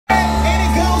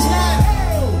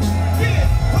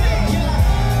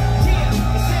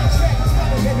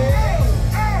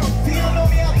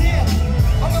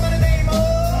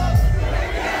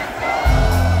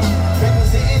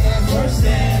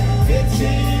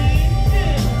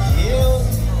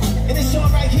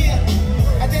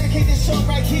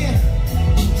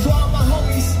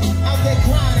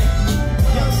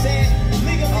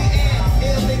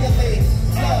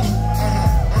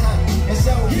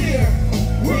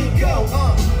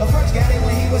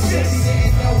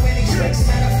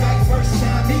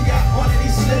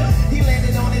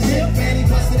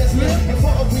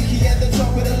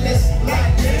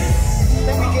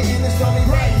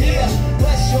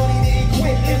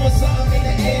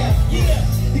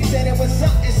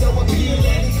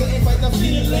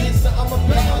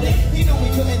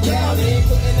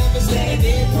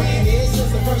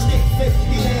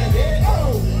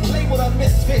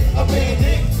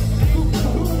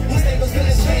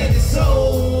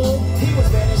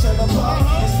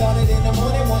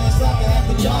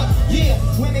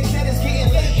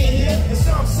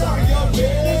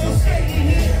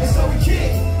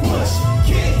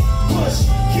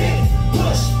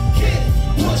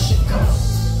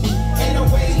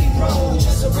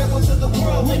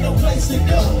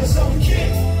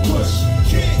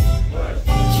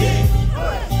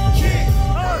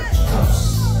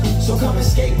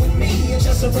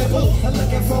a rebel. I'm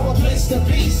looking for a place to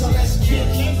be, so let's get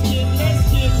and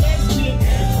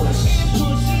push.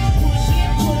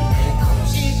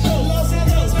 Los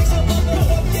Angeles, make some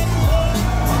motherfucking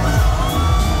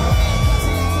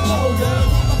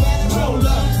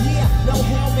roller. Yeah, no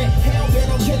helmet,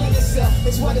 I'm killing himself.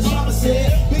 It's what his mama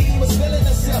said. Biggie was feeling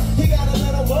himself. He got a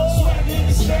little more swag in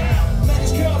his style. Met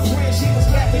his girlfriend, she was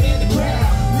laughing in the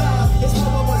crowd. Nah, his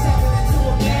mama was happening to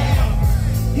him now.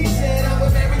 He said, I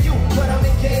would marry you, but I'm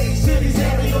engaged to these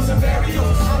aerials and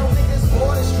burials. I don't think this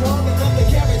boy is strong enough to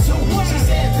carry two. She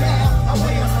said, pal, I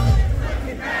weigh 100.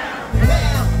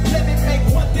 Now, let me make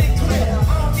one thing clear.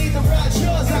 I don't need to ride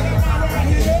yours, I got mine right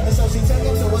here. And so she took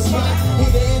him to a spot he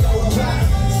didn't know about.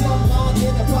 Some long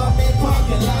in the apartment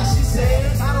parking lot. She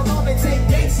said, I don't normally take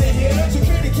dates in here.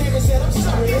 Security camera said, I'm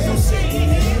sorry, there's no shit in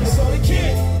here. And so the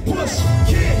kid, push,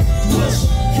 kick, push,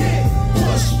 kick,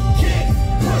 push, kick,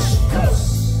 push, push.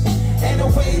 And the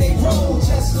way they roll,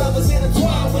 just lovers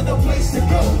intertwined with no place to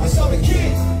go. And so the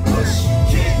kid, push,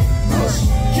 kick, push,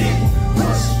 kick,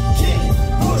 push, kick,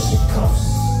 push, coast.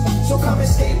 So come and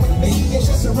skate with me, it's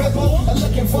just a rebel. I'm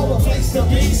looking for a place to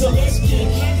be, so let's kick,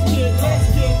 and push,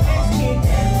 and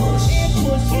push, and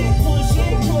push,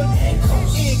 and push, and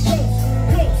coast,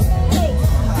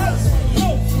 go.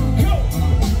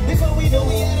 Before we knew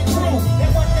we had a crew,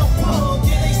 there wasn't no punk,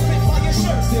 yeah, they spit by your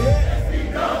shirts, yeah.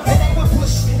 And they would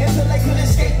push until they couldn't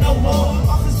escape no more.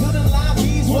 Office building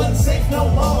lobbies wasn't safe no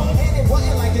more. And it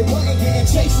wasn't like they wasn't getting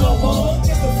chased no more.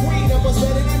 Just the freedom was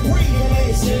better than breathing,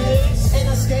 they said. And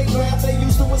escape route, they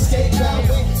used to escape out.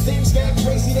 When things got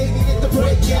crazy, they needed to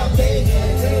break out. They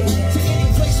had to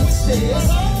any place with stairs.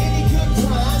 Any good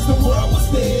times, the world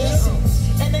was theirs.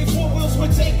 And they four wheels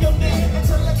would take them there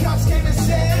until the cops came and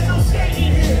said, no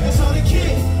skating here. And so the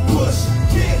kid, push,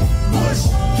 kick, push,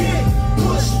 kick,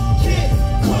 push, kick,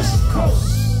 push, coast.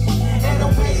 And the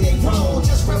way they roll,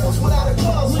 just rebels without a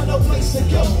cause with no place to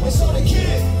go. And so the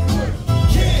kid,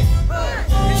 kick,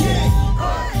 kick,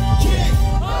 kick,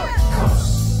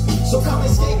 coast. So come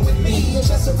and skate with me, it's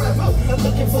just a rebel. I'm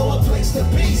looking for a place to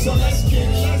be, so let's get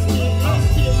and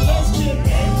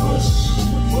push,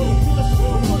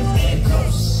 and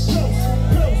coast.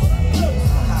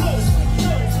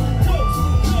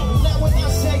 Now when I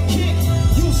say kick,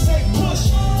 you say push,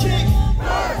 kick,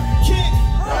 kick,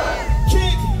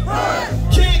 kick,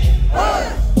 kick,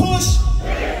 push.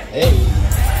 Hey.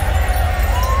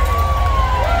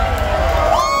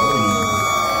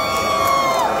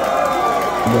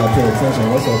 You gotta pay attention.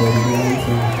 What's up, baby?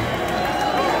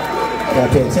 You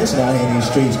gotta pay attention out here in these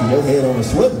streets because your head on a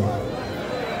swivel.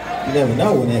 You never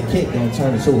know when that kick gonna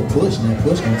turn into a push and that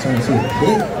push gonna turn into a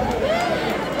kick.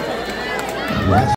 Watch.